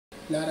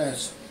Let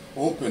us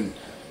open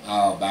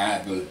our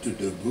Bible to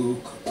the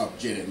book of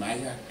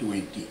Jeremiah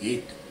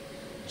 28.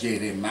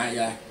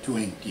 Jeremiah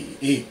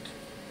 28.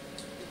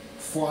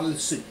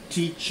 False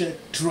teacher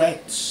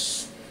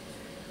threats.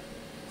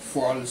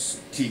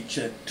 False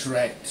teacher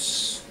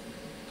threats.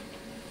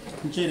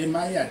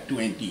 Jeremiah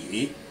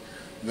 28,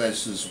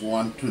 verses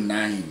 1 to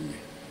 9.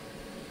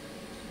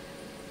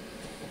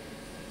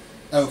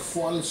 A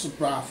false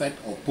prophet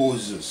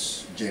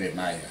opposes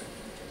Jeremiah.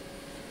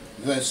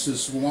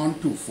 Verses 1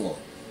 to 4.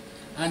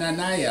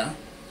 Ananiah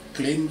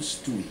claims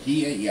to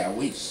hear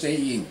Yahweh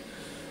saying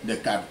the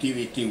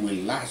captivity will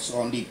last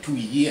only 2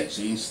 years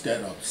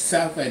instead of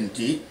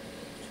 70,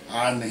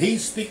 and he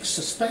speaks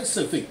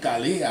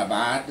specifically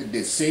about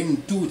the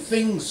same two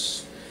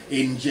things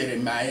in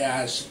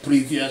Jeremiah's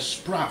previous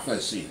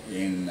prophecy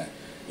in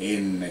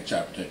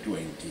chapter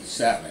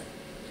 27.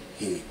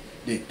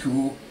 The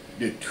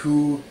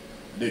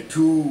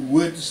two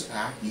words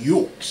are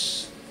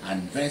yokes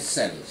and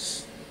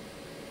vessels.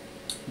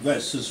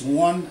 Verses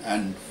 1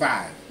 and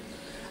 5.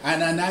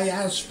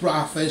 Ananiah's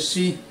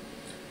prophecy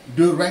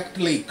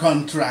directly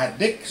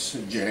contradicts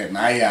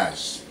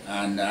Jeremiah's,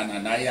 and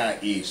Ananiah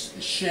is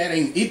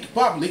sharing it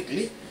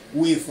publicly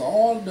with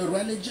all the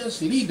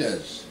religious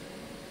leaders.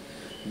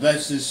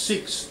 Verses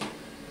 6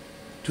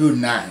 to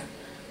 9.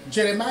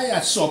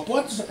 Jeremiah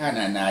supports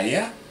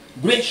Ananiah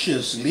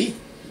graciously,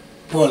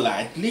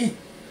 politely,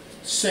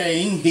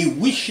 saying he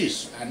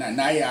wishes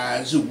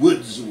Ananiah's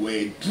words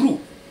were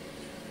true.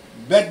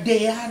 But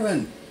they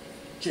aren't.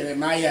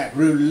 Jeremiah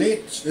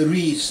restates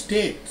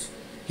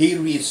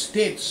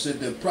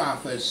the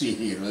prophecy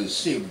he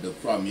received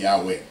from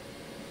Yahweh.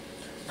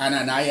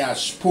 Ananiah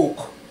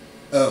spoke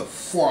a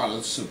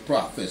false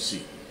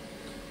prophecy.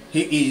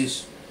 Here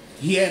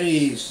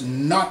is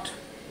not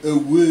a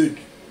word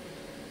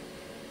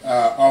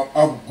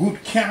of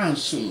good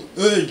counsel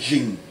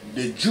urging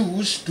the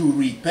Jews to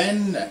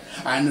repent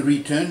and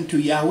return to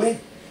Yahweh.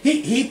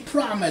 He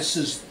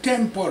promises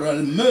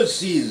temporal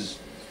mercies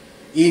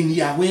in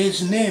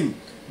Yahweh's name,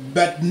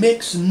 but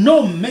makes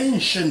no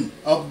mention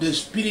of the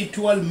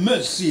spiritual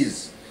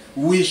mercies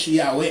which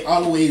Yahweh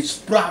always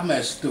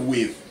promised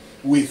with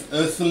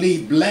earthly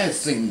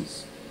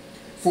blessings.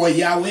 For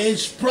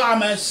Yahweh's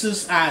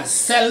promises are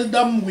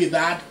seldom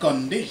without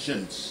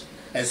conditions,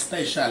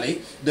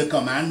 especially the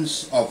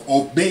commands of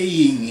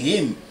obeying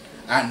him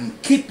and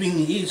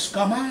keeping his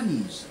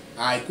commands.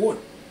 I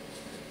quote,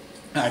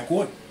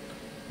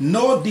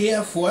 "Know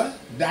therefore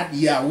that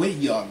Yahweh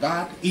your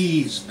God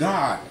is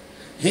God.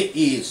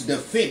 He is the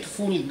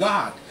faithful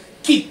God,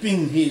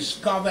 keeping his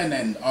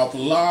covenant of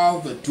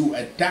love to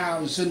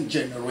 1,000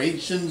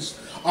 generations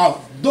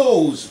of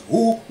those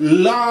who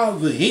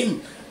love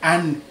him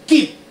and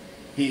keep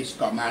his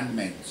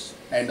commandments."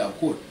 End of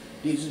quote.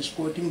 This is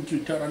quoting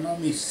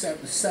Deuteronomy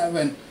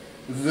 7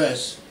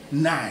 verse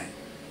 9.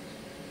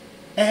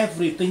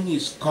 Everything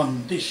is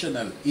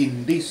conditional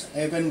in this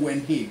heaven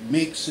when he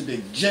makes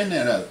the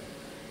general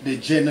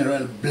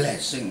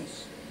blessings.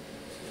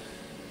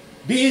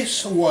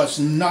 This was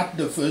not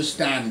the first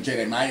time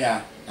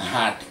Jeremiah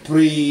had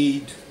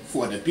prayed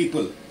for the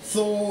people,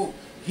 though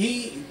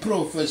he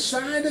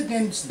prophesied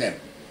against them.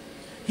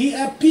 He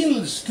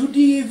appeals to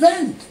the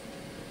event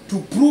to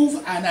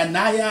prove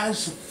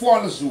Ananiah's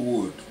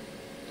falsehood.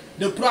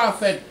 The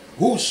prophet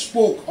who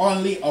spoke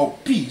only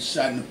of peace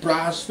and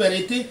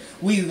prosperity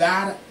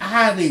without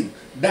adding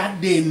that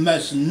they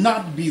must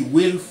not be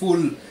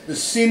willful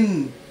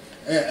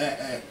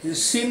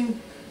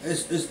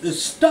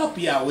stop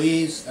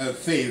Yahweh's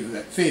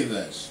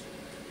favors.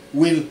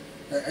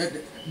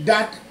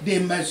 That they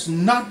must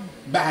not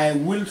by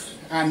wolf.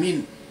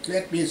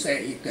 Let me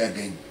say it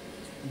again.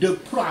 The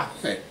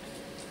prophet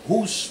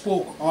who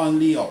spoke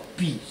only of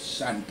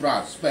peace and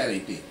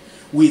prosperity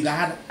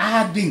without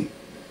adding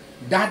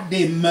that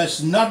they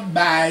must not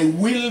by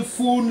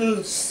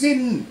willful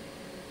sin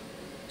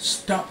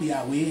stop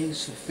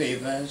Yahweh's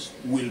favors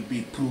will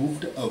be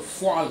proved a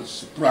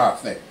false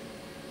prophet.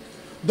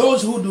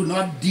 Those who do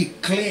not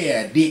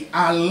declare the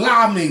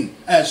alarming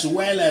as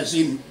well as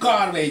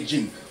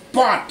encouraging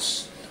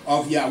parts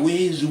of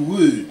Yahweh's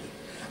word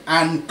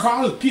and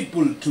call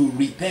people to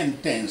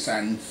repentance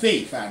and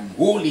faith and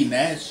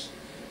holiness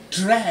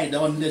tread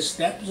on the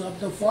steps of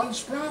the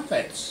false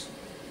prophets.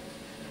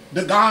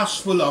 The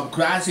gospel of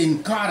Christ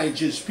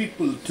encourages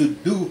people to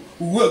do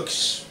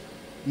works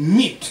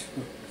meet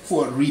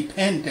for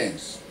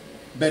repentance,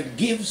 but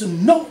gives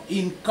no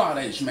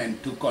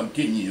encouragement to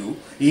continue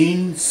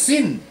in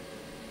sin.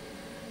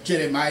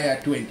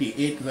 Jeremiah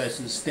 28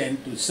 verses 10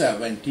 to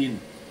 17.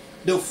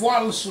 The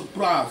false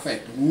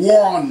prophet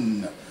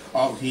warned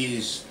of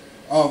his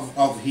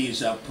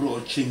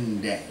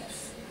approaching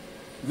death.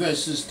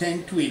 Verses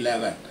 10 to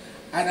 11.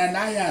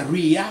 Ananiah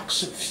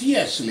reacts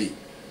fiercely,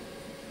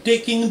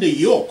 taking the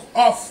yoke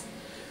off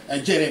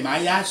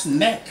Jeremiah's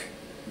neck,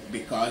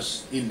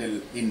 because in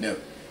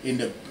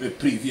the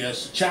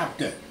previous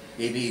chapter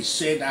it is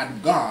said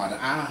that God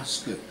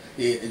asked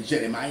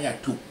Jeremiah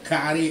to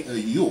carry a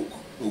yoke,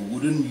 a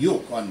wooden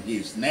yoke on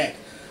his neck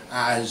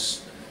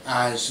as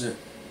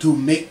to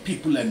make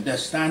people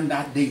understand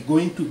that they're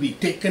going to be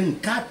taken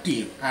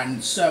captive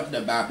and serve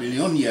the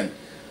Babylonian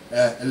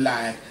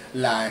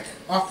like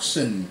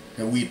oxen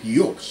with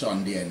yokes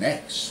on their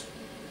necks.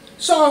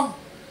 So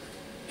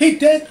he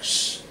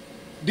takes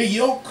the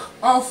yoke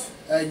off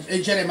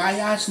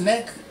Jeremiah's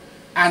neck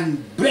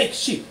and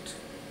breaks it.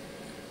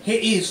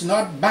 He is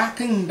not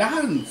backing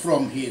down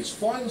from his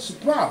false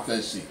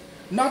prophecy.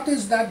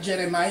 Notice that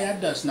Jeremiah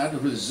does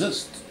not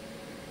resist,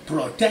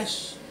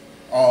 protest,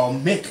 or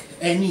make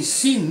any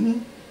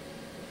sin.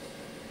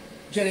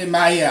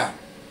 Jeremiah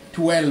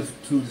 12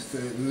 to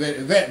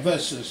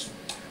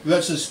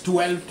verses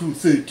 12 to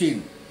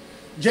 13.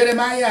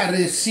 Jeremiah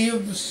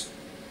receives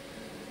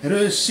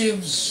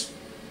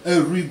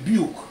a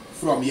rebuke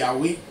from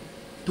Yahweh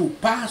to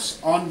pass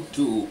on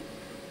to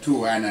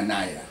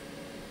Hananiah.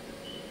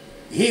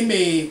 He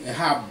may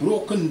have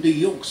broken the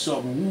yokes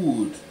of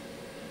wood,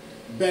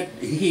 but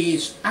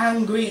his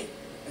angry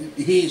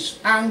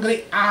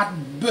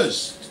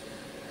outburst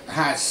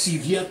has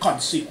severe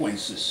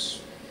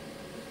consequences.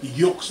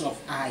 Yokes of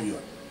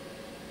iron.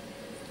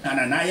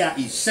 Hananiah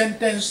is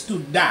sentenced to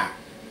die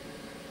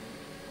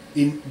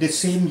in the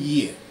same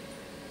year.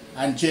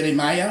 And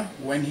Jeremiah,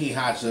 when he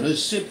has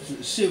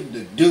received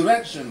the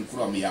direction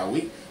from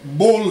Yahweh,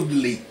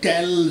 boldly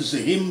tells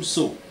him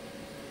so,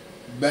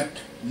 but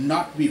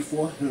not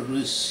before he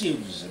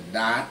receives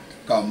that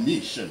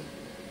commission.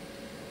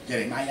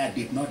 Jeremiah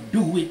did not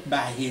do it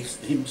by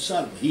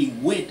himself. He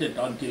waited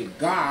until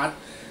God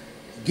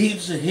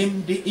gives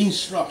him the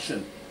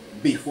instruction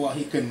before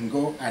he can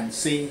go and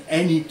say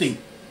anything.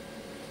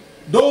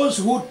 Those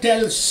who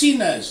tell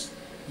sinners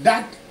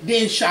that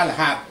they shall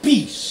have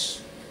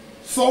peace,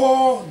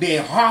 for they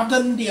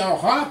harden their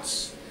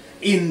hearts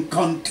in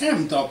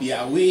contempt of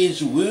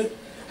Yahweh's word,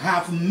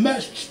 have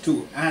much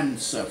to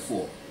answer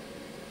for.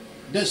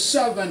 The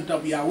servant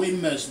of Yahweh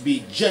must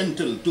be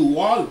gentle to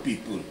all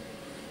people.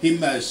 He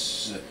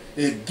must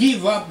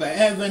give up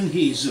even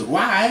his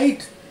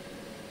right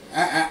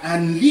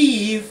and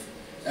leave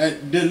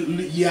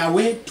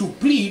Yahweh to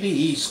plead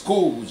his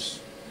cause.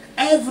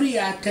 Every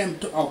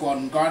attempt of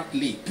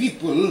ungodly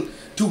people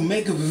to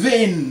make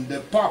vain the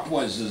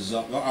purposes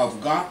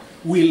of God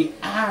will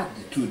add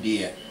to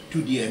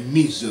their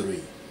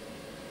misery.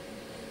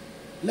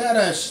 Let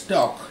us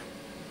talk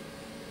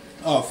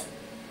of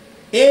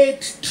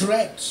 8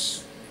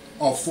 threats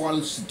of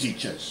false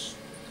teachers.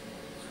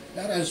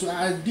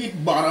 I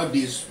did borrow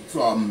this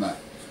from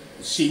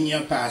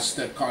Senior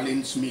Pastor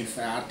Colin Smith's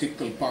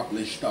article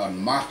published on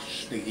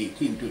March the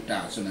 18th,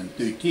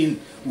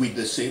 2013 with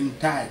the same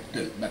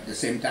title, but the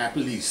same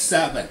title is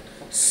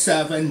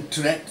Seven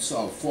Threats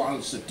of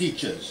False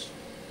Teachers.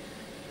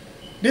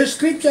 The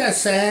scripture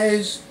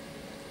says,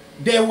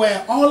 there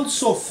were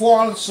also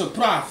false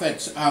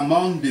prophets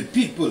among the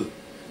people,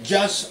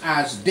 just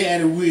as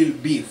there will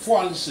be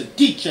false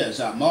teachers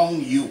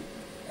among you.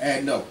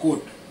 And a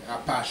quote, a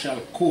partial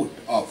quote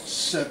of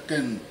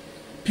 2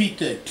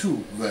 Peter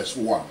 2 verse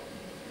 1.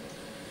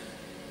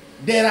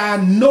 There are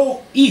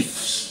no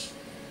ifs,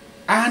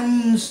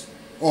 ands,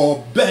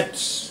 or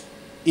buts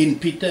in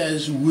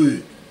Peter's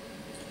word.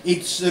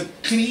 It's a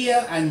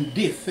clear and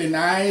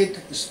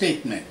definite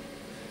statement.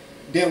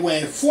 There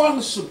were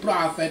false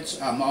prophets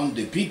among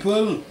the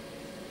people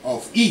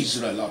of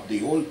Israel of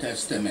the Old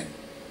Testament.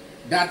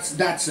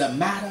 That's a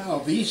matter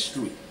of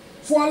history.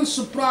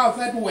 False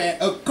prophets were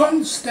a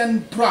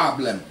constant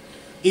problem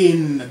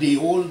in the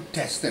Old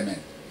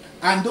Testament.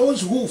 And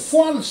those who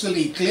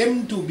falsely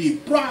claimed to be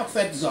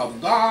prophets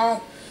of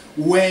God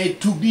were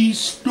to be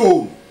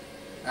stoned,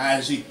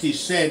 as it is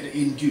said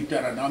in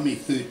Deuteronomy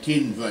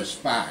 13 verse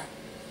 5.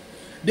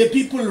 The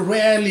people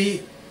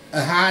rarely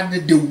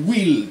had the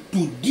will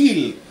to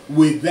deal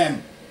with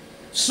them,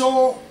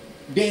 so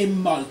they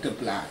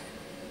multiplied,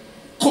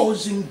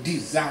 causing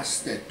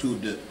disaster to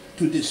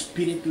the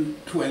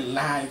spiritual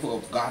life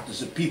of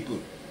God's people.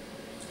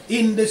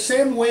 In the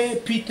same way,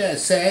 Peter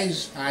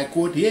says, I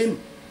quote him,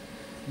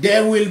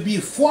 there will be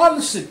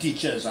false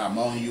teachers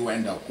among you,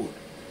 end of quote.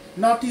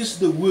 Notice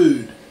the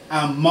word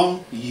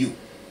among you.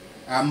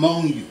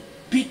 Among you.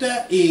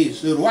 Peter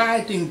is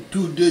writing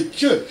to the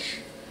church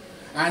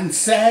and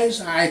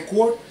says, I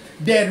quote,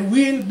 there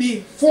will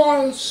be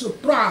false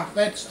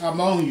prophets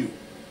among you.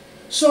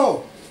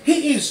 So,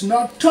 he is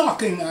not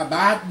talking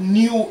about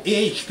new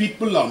age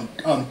people on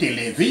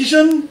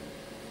television,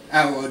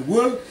 our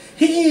world.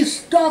 He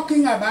is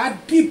talking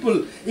about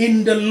people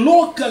in the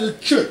local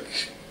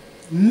church,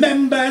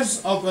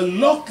 members of a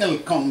local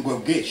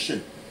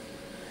congregation.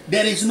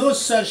 There is no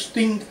such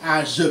thing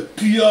as a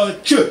pure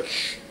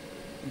church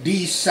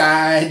this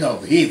side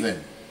of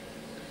heaven.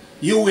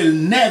 You will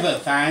never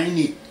find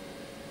it.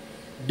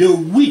 The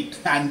wheat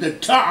and the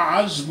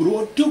tares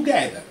grow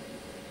together.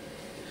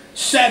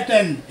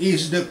 Satan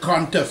is the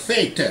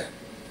counterfeiter.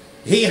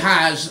 He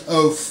has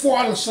a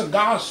false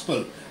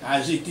gospel,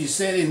 as it is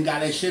said in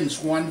Galatians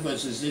 1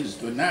 verses 6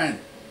 to 9,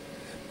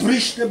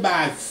 preached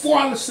by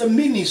false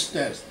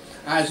ministers,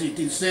 as it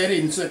is said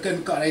in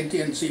 2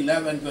 Corinthians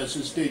 11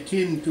 verses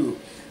 13 to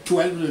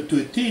 12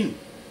 to 13,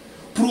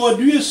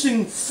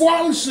 producing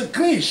false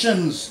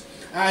creations,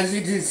 as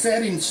it is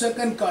said in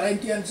 2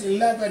 Corinthians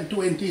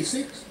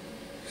 11:26.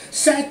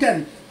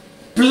 Satan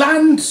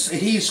plants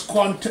his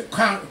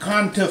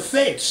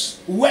counterfeits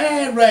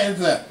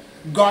wherever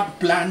God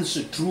plants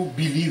true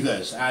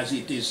believers, as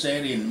it is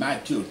said in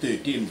Matthew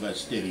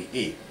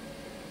 13:38.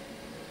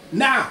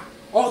 Now,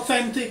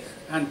 authentic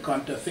and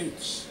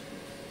counterfeits.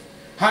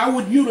 How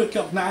would you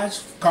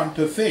recognize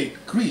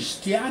counterfeit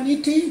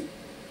Christianity?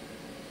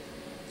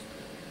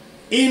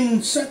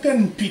 In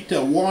 2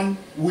 Peter 1,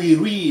 we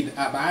read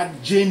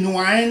about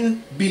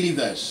genuine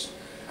believers.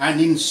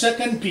 And in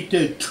 2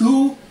 Peter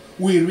 2,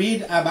 we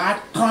read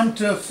about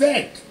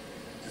counterfeit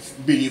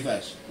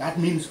believers. That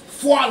means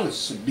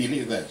false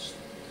believers.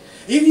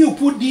 If you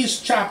put these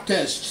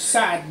chapters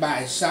side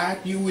by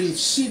side, you will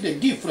see the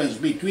difference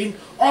between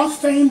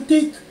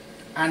authentic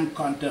and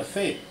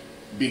counterfeit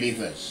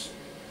believers.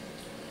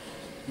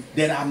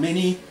 There are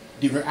many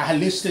different. I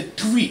listed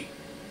three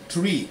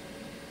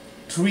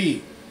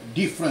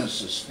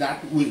differences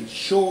that will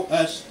show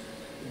us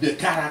the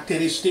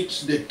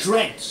characteristics, the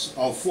traits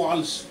of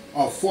false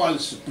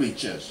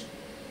preachers.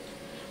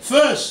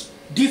 First,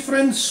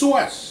 different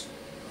source.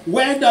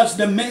 Where does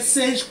the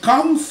message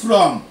come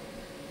from?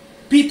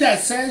 Peter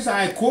says,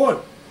 I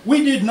quote,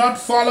 "We did not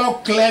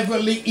follow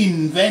cleverly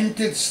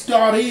invented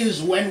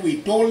stories when we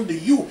told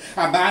you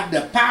about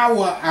the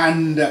power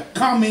and the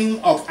coming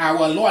of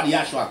our Lord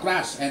Yeshua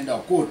Christ," end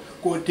of quote,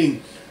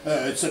 quoting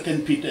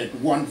 2 Peter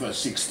 1 verse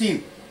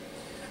 16.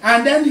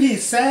 And then he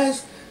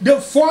says, "The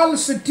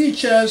false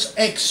teachers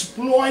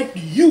exploit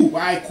you,"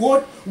 I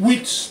quote,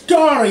 "with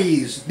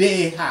stories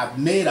they have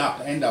made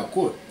up," end of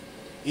quote,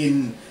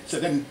 in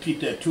 2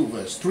 Peter 2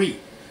 verse 3.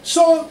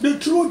 So the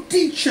true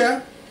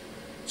teacher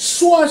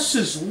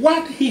sources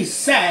what he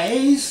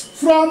says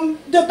from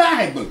the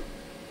Bible.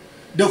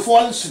 The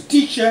false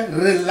teacher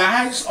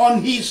relies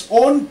on his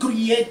own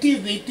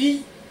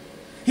creativity.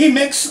 He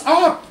makes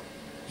up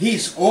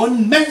his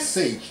own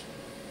message.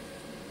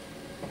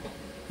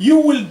 We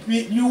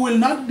will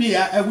not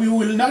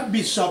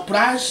be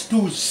surprised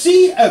to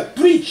see a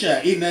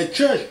preacher in a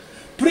church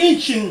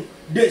preaching,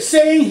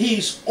 saying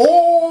he's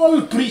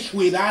all preached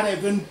without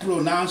even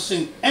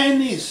pronouncing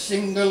any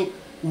single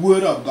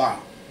word of God,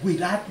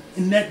 without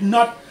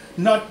not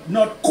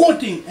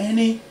quoting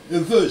any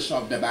verse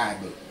of the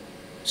Bible.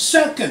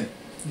 Second,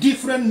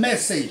 different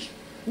message.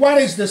 What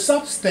is the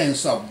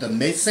substance of the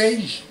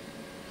message?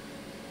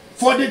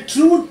 For the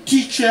true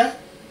teacher,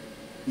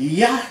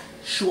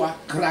 Yeshua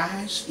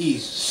Christ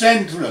is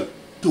central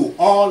to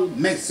all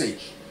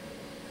message.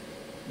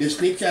 The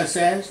scripture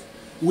says,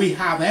 "We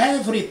have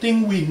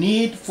everything we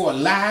need for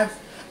life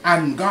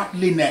and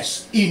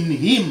godliness in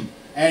Him,"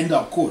 end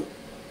of quote,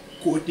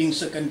 quoting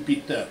 2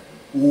 Peter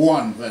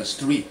 1 verse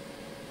 3.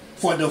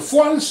 For the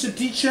false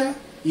teacher,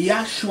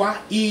 Yeshua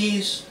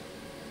is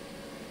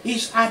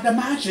at the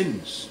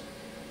margins.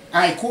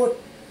 I quote,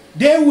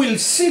 "They will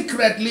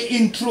secretly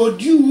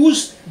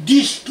introduce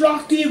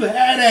destructive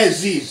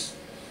heresies,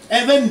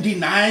 even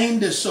denying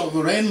the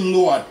sovereign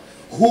Lord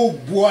who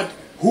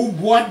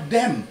bought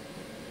them,"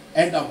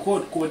 end of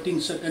quote, quoting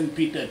 2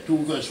 Peter 2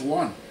 verse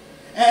 1.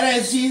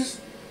 Heresies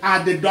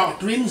are the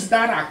doctrines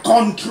that are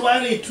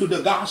contrary to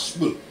the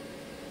gospel.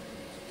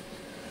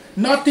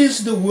 Notice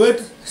the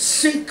word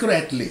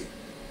secretly.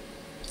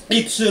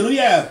 It's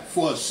rare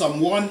for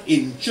someone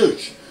in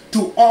church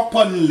to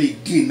openly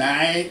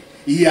deny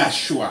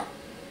Yeshua.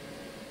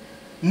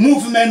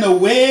 Movement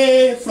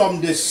away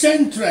from the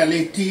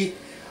centrality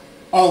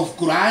of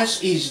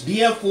Christ is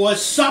therefore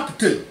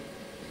subtle.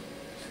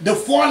 The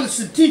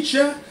false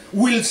teacher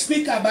will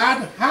speak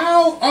about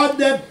how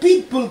other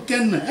people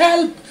can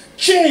help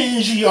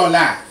change your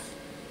life.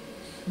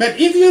 But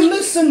if you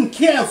listen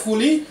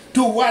carefully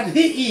to what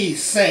he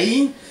is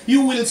saying,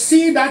 you will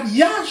see that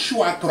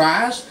Yeshua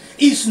Christ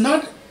is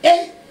not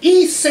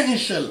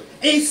essential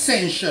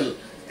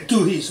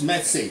to his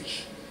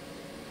message.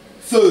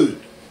 Third,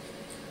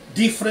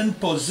 different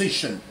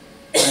position.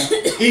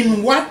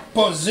 In what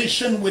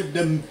position would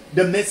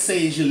the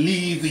message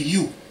leave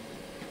you?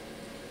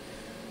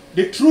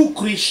 The true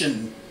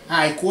Christian,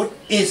 I quote,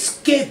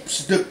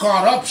 escapes the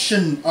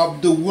corruption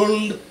of the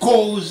world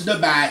caused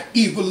by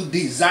evil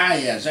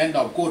desires, end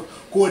of quote,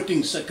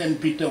 quoting 2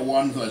 Peter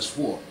 1 verse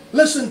 4.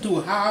 Listen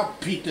to how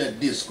Peter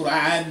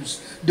describes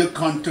the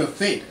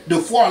counterfeit, the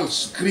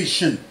false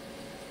Christian.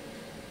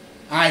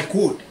 I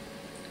quote,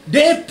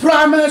 "They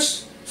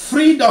promise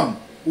freedom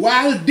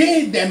while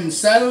they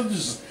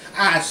themselves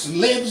are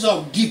slaves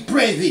of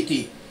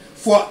depravity.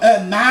 For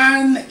a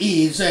man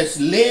is a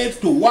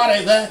slave to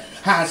whatever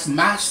has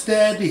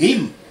mastered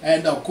him,"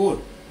 end of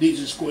quote. This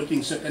is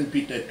quoting 2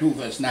 Peter 2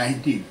 verse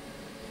 19.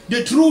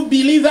 The true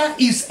believer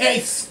is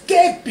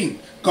escaping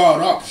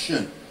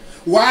corruption,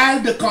 while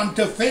the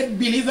counterfeit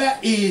believer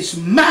is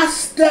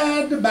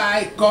mastered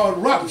by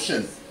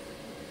corruption.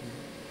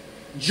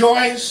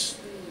 Joyce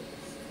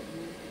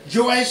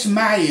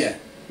Meyer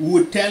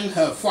would tell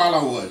her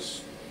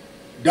followers,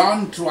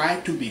 "Don't try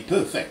to be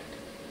perfect."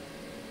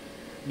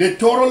 The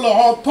total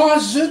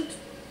opposite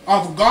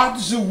of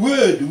God's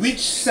word, which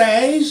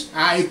says,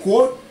 I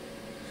quote,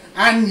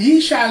 "And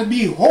ye shall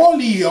be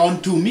holy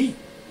unto me,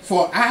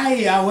 for I,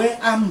 Yahweh,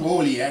 am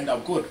holy." End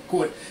of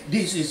quote.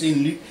 This is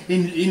in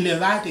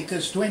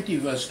Leviticus 20,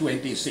 verse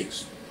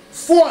 26.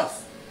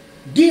 Fourth,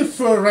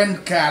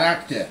 different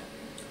character.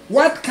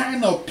 What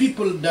kind of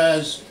people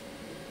does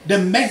the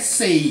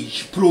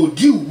message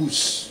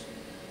produce?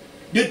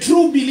 The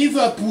true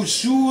believer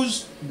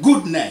pursues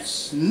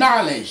goodness,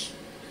 knowledge,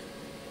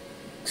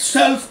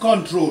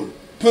 self-control,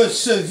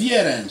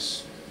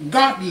 perseverance,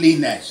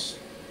 godliness,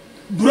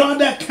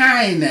 brother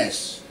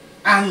kindness,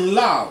 and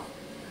love,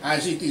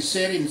 as it is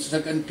said in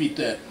 2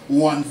 Peter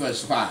 1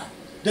 verse 5.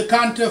 The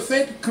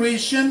counterfeit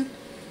Christian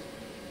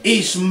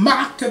is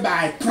marked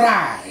by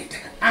pride,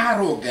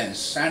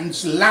 arrogance, and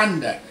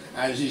slander,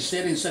 as is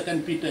said in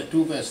 2 Peter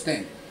 2 verse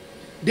 10.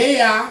 They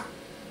are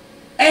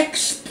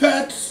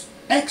experts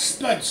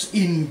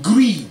in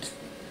greed,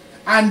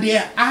 and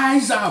their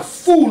eyes are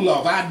full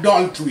of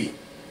adultery,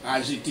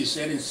 as it is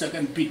said in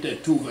 2 Peter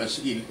 2 verse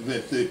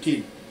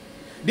 13.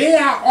 They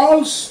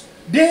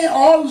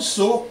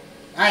also,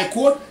 I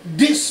quote,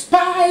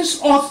 despise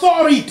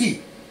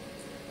authority,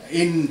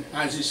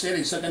 as it said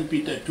in 2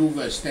 Peter 2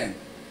 verse 10.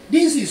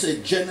 This is a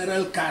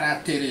general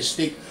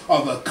characteristic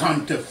of a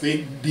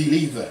counterfeit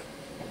believer.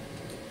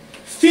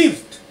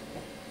 Fifth,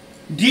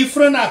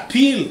 different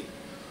appeal.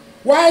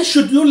 Why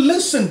should you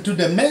listen to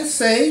the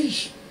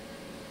message?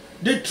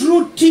 The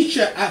true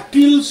teacher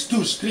appeals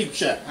to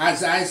Scripture.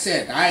 As I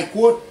said, I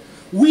quote,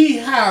 "We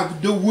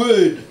have the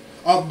word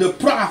of the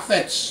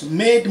prophets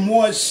made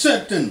more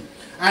certain,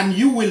 and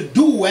you will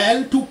do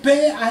well to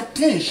pay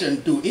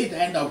attention to it."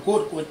 End of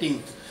quote,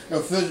 quoting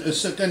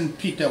 2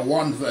 Peter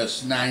 1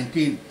 verse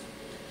 19.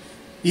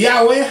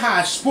 Yahweh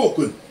has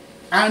spoken,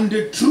 and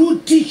the true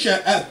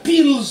teacher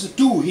appeals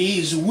to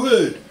his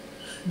word.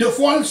 The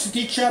false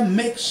teacher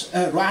makes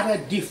a rather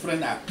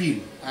different appeal.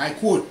 I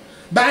quote,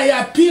 "By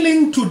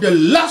appealing to the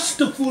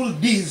lustful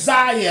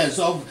desires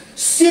of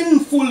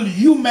sinful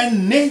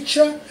human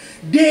nature,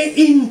 they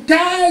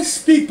entice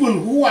people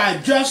who are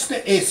just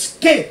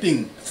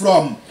escaping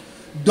from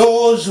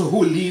those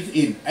who live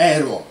in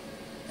error."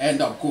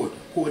 End of quote,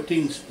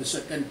 quoting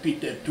 2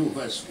 Peter 2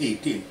 verse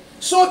 18.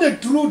 So the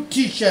true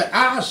teacher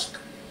asks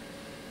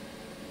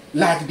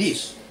like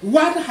this: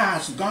 what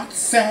has God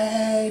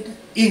said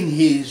in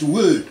his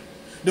word?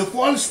 The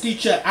false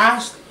teacher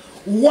asks,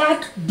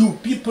 what do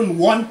people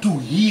want to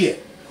hear?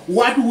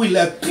 What will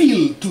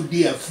appeal to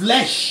their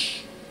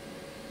flesh?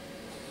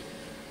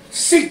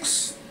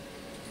 Six,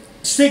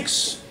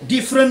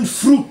 different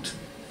fruit.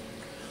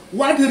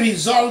 What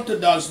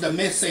result does the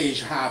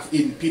message have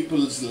in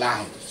people's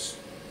lives?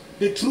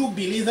 The true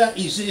believer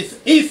is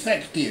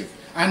effective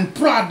and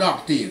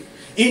productive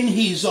in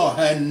his or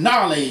her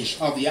knowledge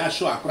of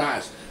Yahshua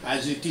Christ,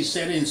 as it is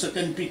said in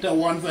 2 Peter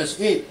 1 verse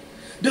 8.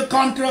 The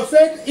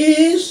counterfeit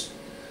is,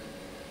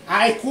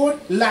 I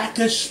quote, like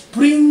a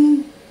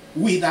spring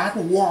without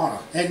water.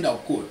 End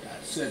of quote,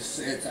 as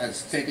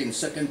said in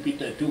 2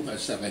 Peter 2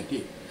 verse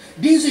 17.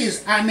 This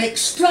is an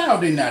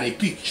extraordinary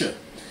picture.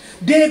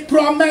 They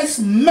promise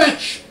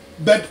much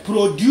but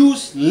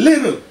produce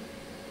little.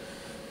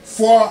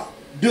 For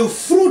the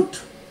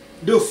fruits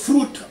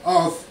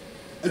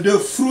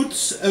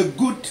a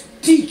good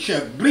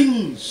teacher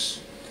brings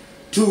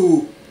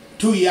to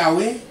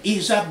Yahweh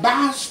is a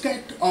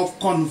basket of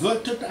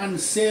converted and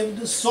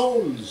saved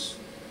souls.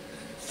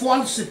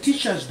 False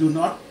teachers do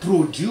not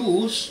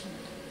produce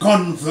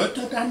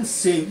converted and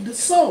saved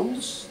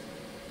souls.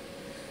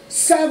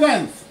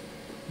 Seventh,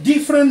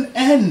 different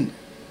end.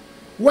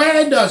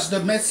 Where does the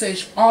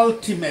message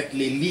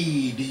ultimately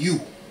lead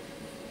you?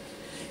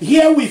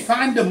 Here we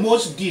find the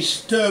most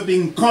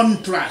disturbing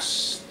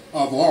contrast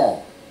of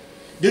all.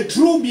 The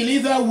true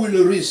believer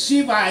will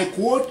receive, I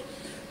quote,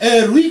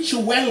 a rich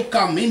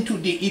welcome into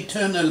the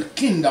eternal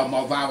kingdom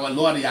of our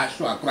Lord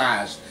Yahshua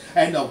Christ.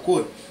 End of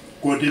quote.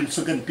 Quoting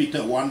 2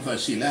 Peter 1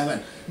 verse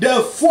 11.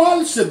 The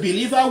false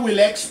believer will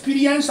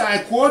experience, I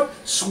quote,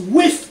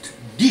 swift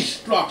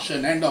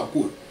destruction. End of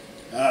quote.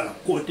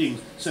 Quoting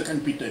 2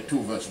 Peter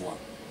 2 verse 1.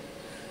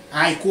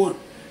 I quote,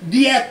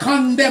 their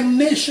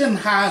condemnation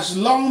has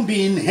long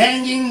been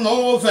hanging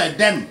over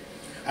them,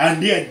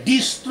 and their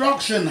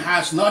destruction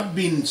has not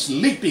been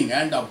sleeping.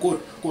 End of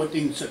quote.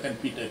 Quoting 2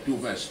 Peter 2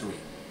 verse 3.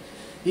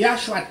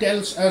 Yahshua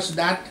tells us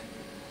that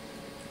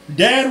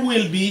there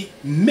will be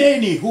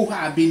many who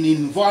have been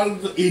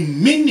involved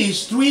in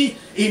ministry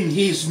in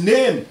his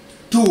name,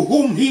 to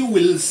whom he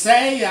will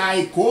say,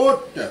 I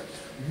quote,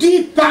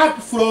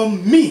 depart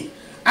from me,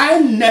 I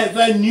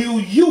never knew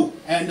you.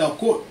 End of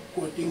quote.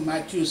 Quoting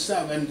Matthew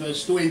 7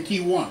 verse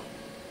 21.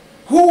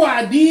 Who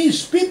are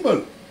these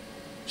people?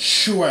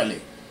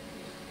 Surely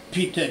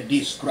Peter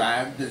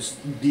describes them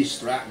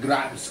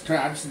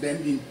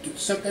in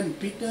 2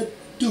 Peter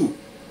 2.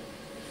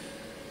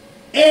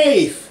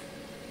 If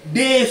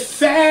they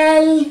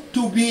fail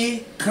to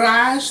be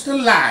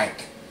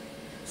Christ-like,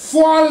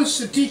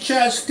 false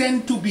teachers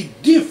tend to be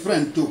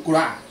different to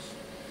Christ.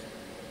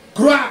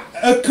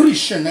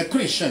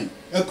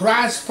 A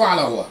Christ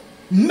follower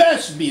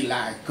must be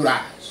like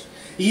Christ.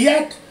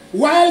 Yet,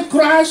 while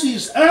Christ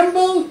is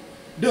humble,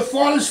 the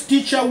false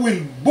teacher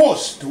will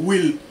boast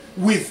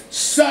with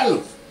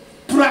self,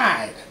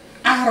 pride,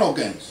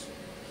 arrogance.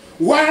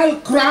 While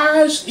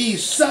Christ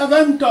is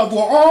servant of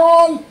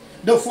all,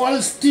 the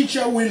false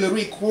teacher will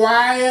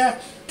require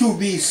to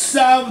be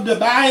served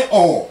by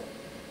all.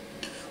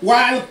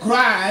 While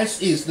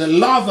Christ is the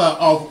lover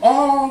of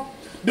all,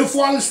 the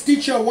false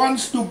teacher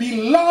wants to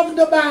be loved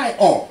by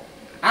all.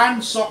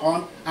 And so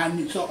on,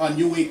 and so on.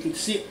 You will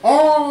see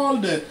all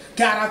the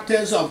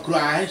characters of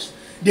Christ,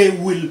 they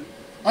will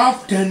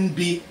often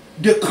be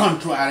the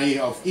contrary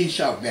of each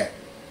of them.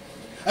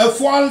 A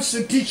false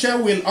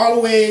teacher will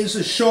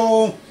always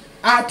show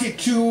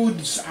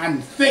attitudes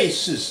and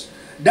faces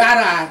that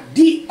are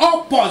the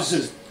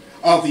opposite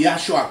of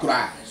Yeshua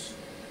Christ.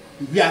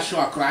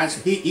 Yeshua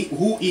Christ,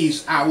 who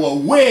is our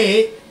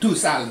way to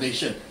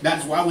salvation.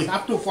 That's why we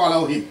have to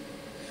follow him.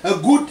 A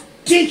good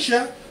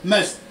teacher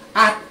must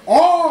at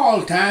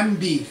all times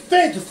be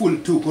faithful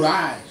to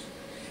Christ.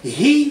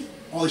 He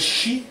or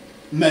she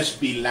must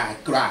be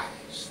like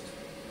Christ.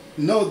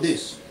 Know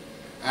this,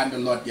 and the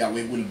Lord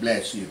Yahweh will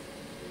bless you.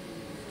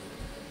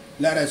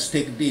 Let us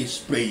take these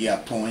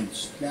prayer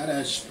points. Let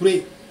us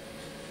pray.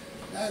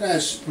 Let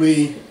us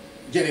pray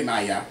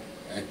Jeremiah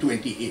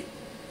 28.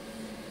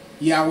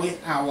 Yahweh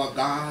our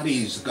God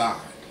is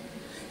God.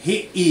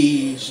 He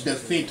is the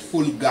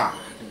faithful God,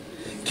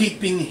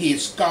 keeping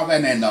his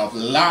covenant of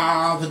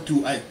love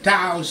to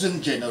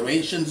 1,000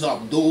 generations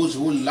of those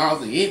who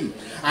love him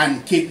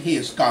and keep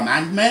his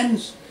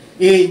commandments.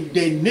 In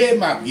the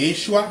name of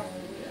Yeshua,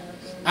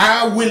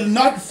 I will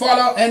not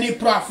follow any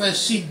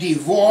prophecy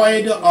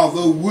devoid of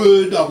a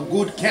word of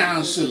good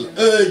counsel,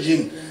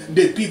 urging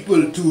the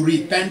people to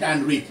repent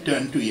and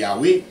return to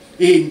Yahweh.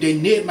 In the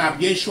name of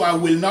Yeshua, I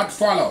will not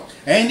follow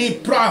any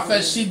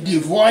prophecy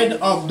devoid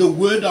of the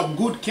word of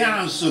good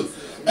counsel,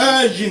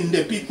 urging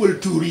the people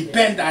to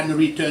repent and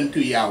return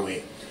to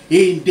Yahweh.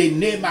 In the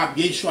name of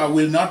Yeshua, I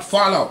will not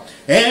follow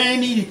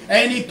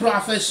any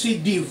prophecy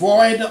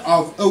devoid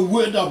of a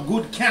word of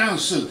good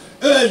counsel,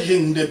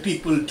 urging the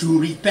people to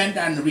repent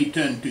and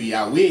return to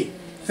Yahweh.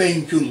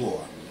 Thank you,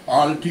 Lord.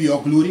 All to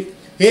your glory.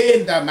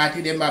 In the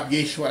mighty name of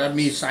Yeshua, the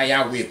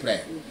Messiah, we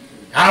pray.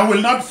 I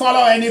will not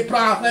follow any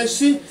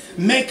prophecy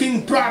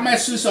making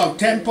promises of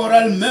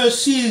temporal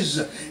mercies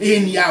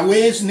in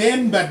Yahweh's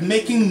name, but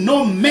making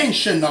no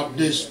mention of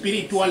the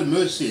spiritual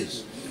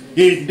mercies.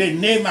 In the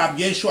name of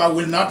Yeshua, I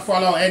will not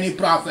follow any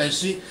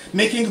prophecy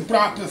making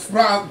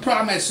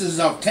promises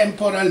of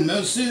temporal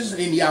mercies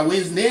in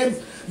Yahweh's name,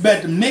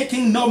 but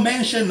making no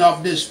mention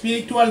of the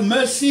spiritual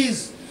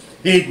mercies.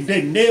 In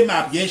the name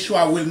of Yeshua,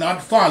 I will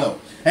not follow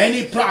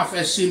any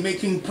prophecy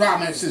making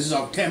promises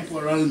of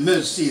temporal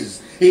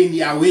mercies in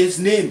Yahweh's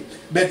name,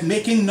 but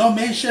making no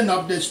mention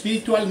of the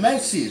spiritual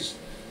mercies.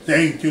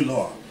 Thank you,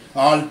 Lord.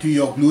 All to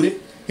your glory.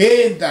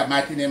 In the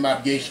mighty name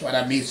of Yeshua,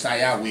 the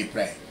Messiah, we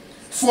pray.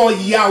 For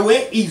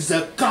Yahweh is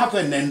a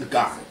covenant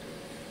God.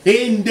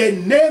 In the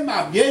name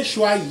of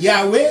Yeshua,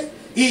 Yahweh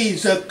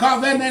is a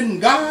covenant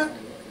God.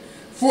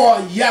 For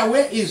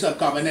Yahweh is a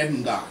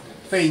covenant God.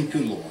 Thank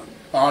you, Lord.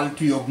 All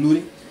to your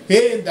glory.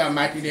 In the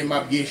mighty name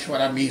of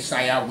Yeshua, the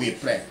Messiah, we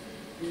pray.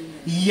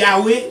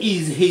 Yahweh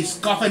is his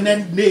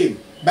covenant name,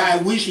 by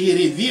which he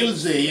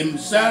reveals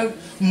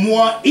himself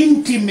more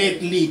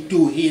intimately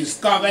to his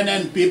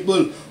covenant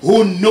people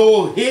who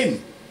know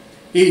him.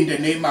 In the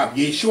name of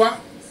Yeshua,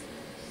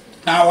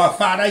 our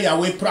Father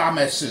Yahweh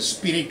promises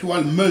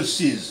spiritual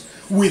mercies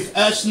with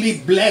earthly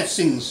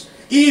blessings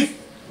if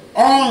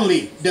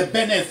only the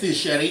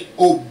beneficiary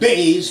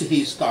obeys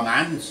his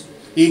commands.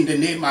 In the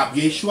name of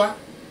Yeshua,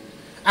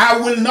 I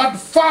will not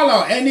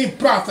follow any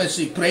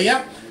prophecy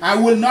prayer. I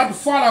will not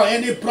follow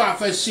any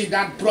prophecy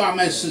that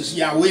promises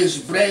Yahweh's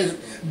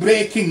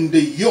breaking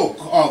the yoke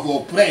of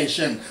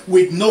oppression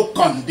with no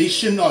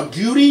condition or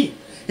duty.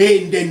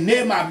 In the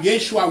name of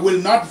Yeshua, I will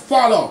not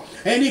follow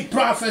any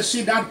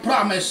prophecy that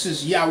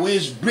promises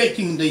Yahweh's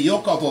breaking the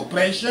yoke of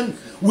oppression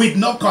with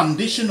no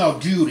condition or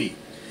duty.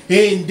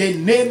 In the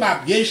name of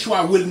Yeshua,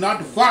 I will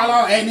not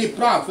follow any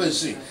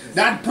prophecy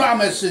that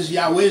promises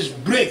Yahweh's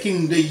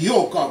breaking the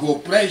yoke of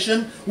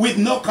oppression with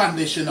no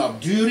condition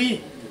of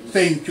duty.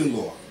 Thank you,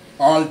 Lord.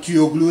 All to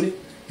your glory.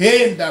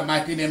 In the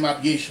mighty name of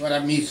Yeshua, the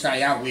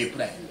Messiah, we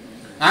pray.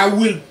 I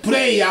will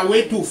pray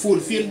Yahweh to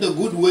fulfill the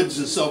good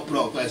words so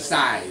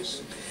prophesied.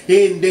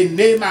 In the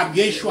name of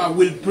Yeshua, I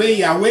will pray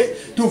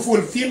Yahweh to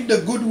fulfill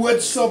the good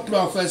words so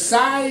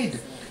prophesied.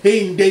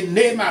 In the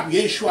name of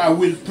Yeshua, I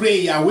will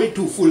pray Yahweh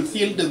to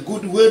fulfill the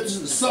good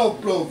words so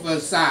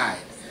prophesied.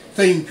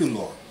 Thank you,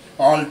 Lord.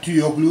 All to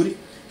your glory.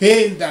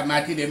 In the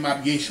mighty name of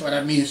Yeshua,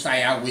 the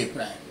Messiah, we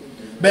pray.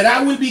 But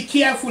I will be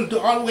careful to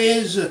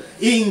always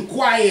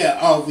inquire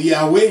of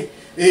Yahweh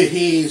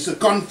his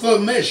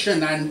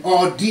confirmation and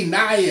or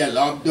denial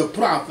of the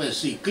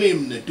prophecy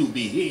claimed to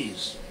be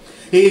his.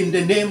 In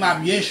the name of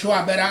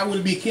Yeshua, but I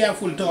will be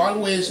careful to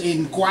always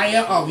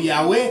inquire of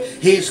Yahweh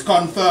his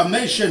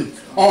confirmation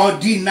or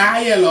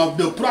denial of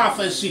the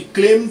prophecy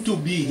claimed to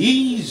be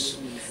his.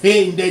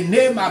 in the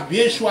name of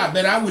Yeshua.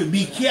 But I will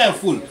be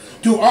careful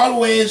to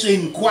always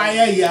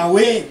inquire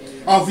Yahweh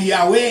of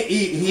Yahweh,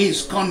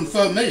 his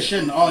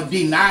confirmation or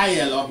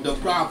denial of the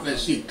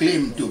prophecy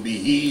claimed to be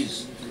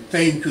his.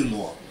 Thank you,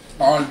 Lord.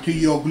 All to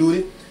your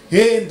glory.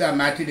 In the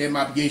mighty name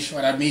of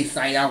Yeshua, the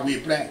Messiah, we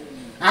pray.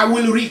 I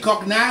will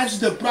recognize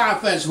the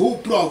prophets who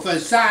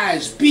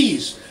prophesies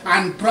peace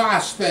and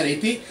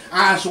prosperity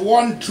as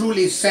one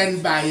truly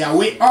sent by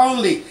Yahweh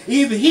only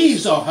if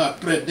his or her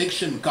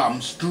prediction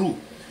comes true.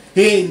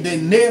 In the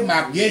name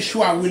of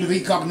Yeshua, will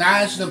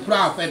recognize the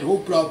prophet who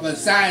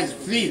prophesies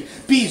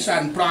peace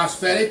and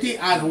prosperity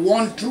as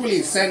one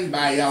truly sent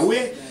by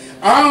Yahweh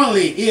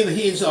only if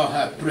his or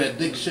her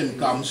prediction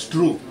comes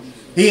true.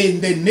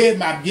 In the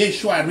name of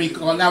Yeshua,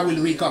 I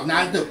will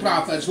recognize the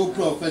prophets who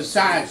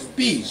prophesies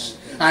peace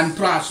and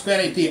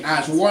prosperity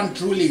as one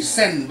truly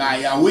sent by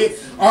Yahweh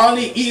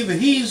only if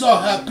his or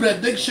her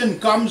prediction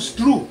comes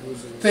true.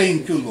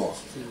 Thank you, Lord.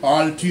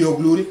 All to your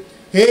glory.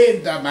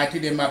 In the mighty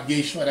name of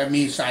Yeshua, the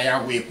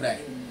Messiah, we pray.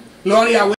 Lord Yahweh.